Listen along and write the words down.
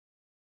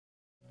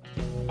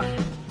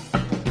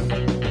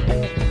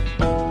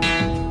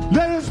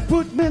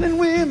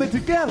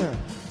together,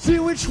 see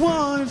which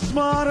one is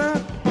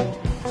smarter.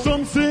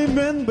 Some say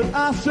men, but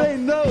I say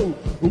no.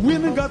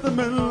 Women got the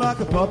men like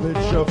a puppet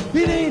show.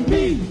 It ain't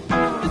me,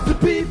 it's the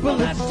people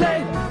that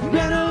say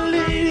men are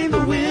leading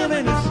the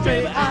women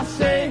astray. I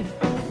say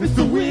it's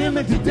the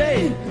women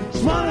today,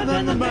 smarter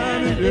than the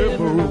man in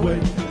every way.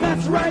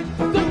 That's right,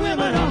 the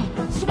women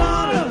are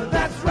smarter.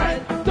 That's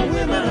right, the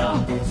women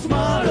are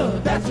smarter.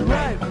 That's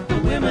right, the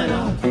women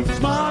are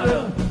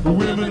smarter. The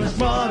women are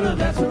smarter.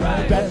 That's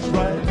right, that's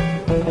right.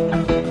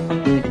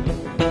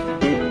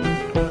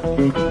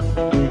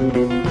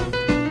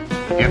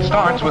 It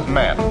starts with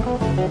men,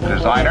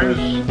 designers,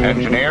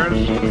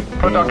 engineers,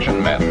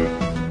 production men.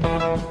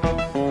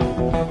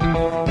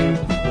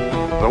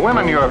 The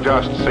women you have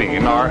just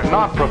seen are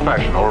not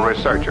professional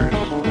researchers.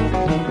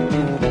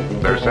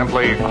 They're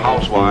simply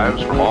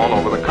housewives from all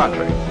over the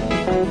country.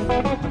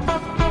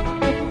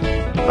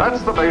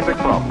 That's the basic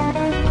problem,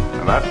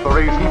 and that's the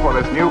reason for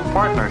this new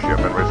partnership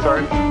in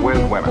research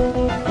with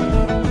women.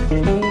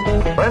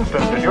 For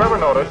instance, did you ever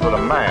notice that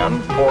a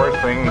man pours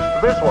things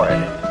this way?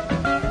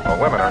 Well,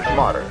 women are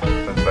smarter.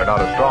 Since they're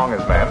not as strong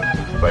as men,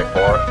 they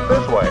pour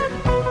this way.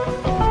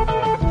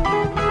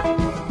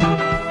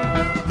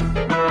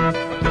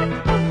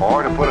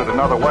 Or to put it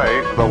another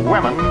way, the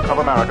women of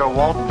America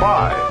won't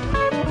buy,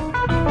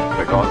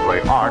 because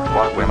they aren't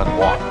what women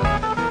want.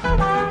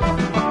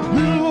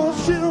 We will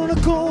sit on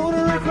the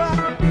corner and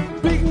cry.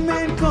 Big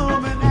men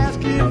come and ask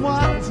him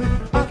why. He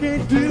said, I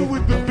can't deal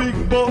with the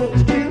big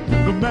boys.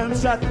 The man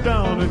sat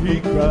down and he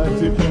cried.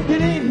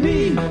 It ain't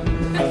me,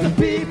 it's the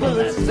people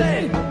that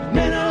say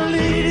men are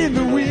leading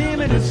the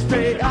women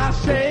astray. I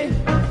say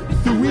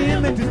it's the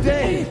women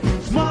today,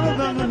 smarter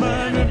than the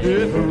man in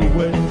every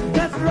way.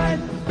 That's right,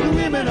 the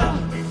women are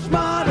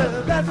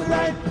smarter. That's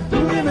right,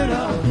 the women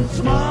are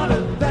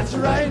smarter. That's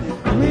right,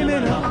 the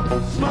women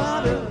are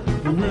smarter.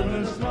 The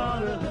women are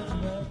smarter.